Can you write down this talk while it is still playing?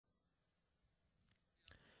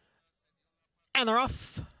And they're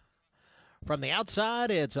off. From the outside,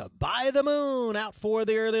 it's By the Moon out for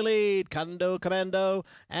the early lead. Condo Commando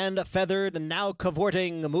and Feathered, and now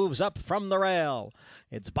Cavorting moves up from the rail.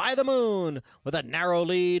 It's By the Moon with a narrow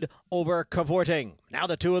lead over Cavorting. Now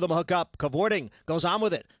the two of them hook up. Cavorting goes on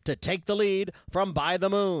with it to take the lead from By the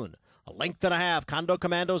Moon. A length and a half. Condo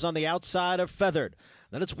Commando's on the outside of Feathered.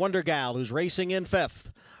 Then it's Wonder Gal who's racing in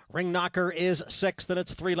fifth. Ring Knocker is sixth, and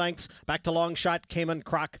it's 3 lengths. Back to long shot, Cayman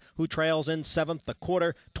Croc, who trails in seventh. The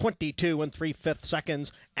quarter, 22 3/5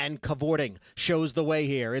 seconds, and Cavorting shows the way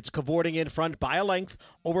here. It's Cavorting in front by a length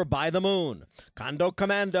over By the Moon. Condo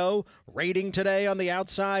Commando rating today on the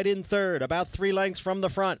outside in third, about 3 lengths from the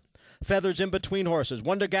front. Feathers in between horses.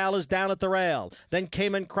 Wonder Gal is down at the rail. Then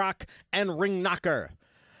Cayman Croc and Ring Knocker.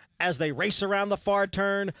 As they race around the far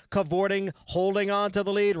turn, Cavorting holding on to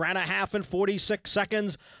the lead, ran a half in 46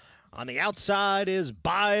 seconds. On the outside is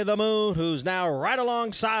By the Moon, who's now right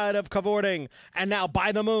alongside of Cavorting. And now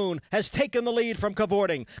By the Moon has taken the lead from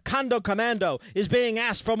Cavorting. Condo Commando is being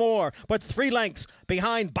asked for more, but 3 lengths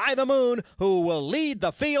behind By the Moon, who will lead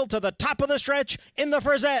the field to the top of the stretch in the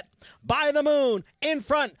Frizette. By the Moon in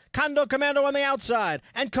front, Condo Commando on the outside,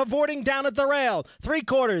 and Cavorting down at the rail.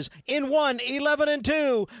 3/4 in 1, 11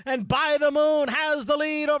 2, and By the Moon has the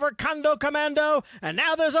lead over Condo Commando, and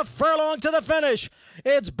now there's a furlong to the finish.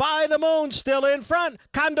 It's By the Moon still in front.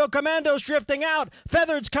 Condo Commando's drifting out.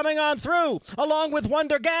 Feathered's coming on through, along with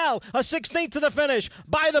Wonder Gal, a 16th to the finish.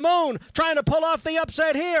 By the Moon trying to pull off the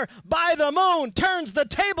upset here. By the Moon turns the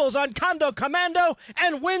tables on Condo Commando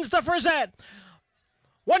and wins the Frizette.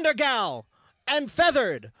 Wonder Gal and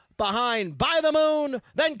Feathered behind By the Moon,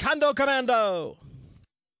 then Condo Commando.